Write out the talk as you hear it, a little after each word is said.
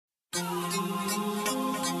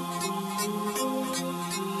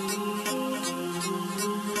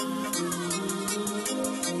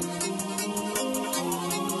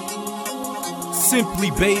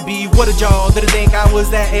Simply, baby, what did y'all think I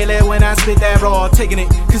was that alien when I spit that raw? Taking it,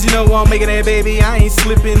 cause you know I'm making it, baby. I ain't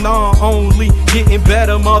slipping on, only getting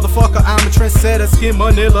better, motherfucker. I'm a trendsetter, skin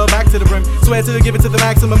Manila, back to the brim. Swear to give it to the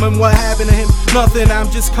maximum, and what happened to him? Nothing,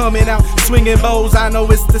 I'm just coming out, swinging bows. I know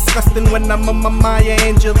it's disgusting when I'm on my Maya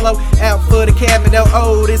Angelou. Out for the capital,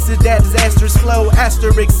 oh, this is that disastrous flow.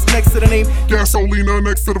 Asterisk next to the name, gasolina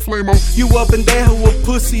next to the flame-o. You up and there who a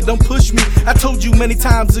pussy, don't push me. I told you many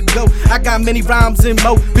times ago, I got many rhymes and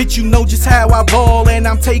mo. Bitch, you know just how I ball, and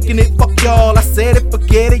I'm taking it, fuck y'all. I said it,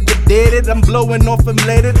 forget it, you did it. I'm blowing off and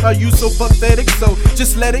let it. Are you so pathetic? So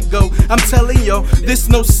just let it go. I'm telling yo, this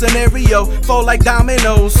no scenario, fall like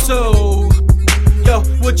dominoes. So yo,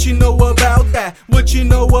 what you know about that? What you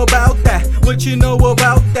know about that? What you know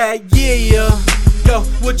about that? Yeah. Yo,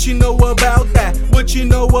 what you know about that? What you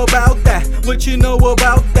know about that? What you know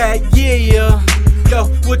about that? Yeah. Yo,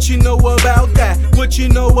 what you know about that? What you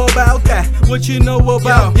know about that? What you know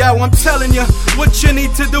about? Yo, I'm telling you, what you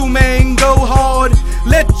need to do, man, go hard.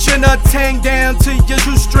 Let your nut hang down to your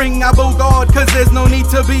shoestring, I bogart, cause there's no need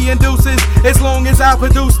to be induces. As long as I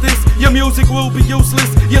produce this, your music will be useless.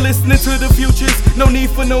 You're listening to the futures, no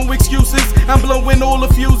need for no excuses. I'm blowing all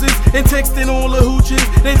the fuses and texting all the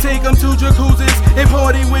hooches. Then take them to jacuzzis and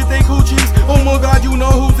party with they coochies. Oh my god, you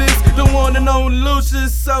know who's this? The one and only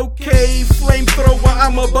Lucius. Okay, flamethrower,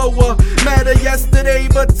 I'm a boa. Matter yesterday,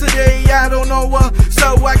 but today I don't know her.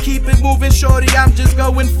 So I keep it moving, shorty. I'm just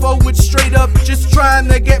going forward, straight up, just trying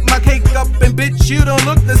to get my cake up. And bitch, you don't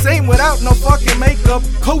look the same without no fucking makeup.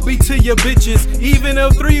 Kobe to your bitches, even a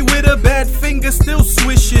 3 with a bad finger still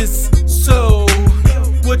swishes. So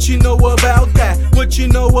what you know about that? What you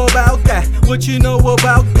know about that? What you know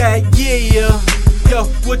about that? Yeah. Yo,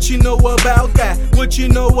 what you know about that? What you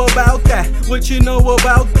know about that? What you know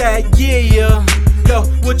about that? Yeah. Yo,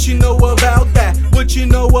 what you know about that? What you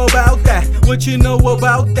know about that? What you know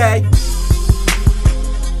about that?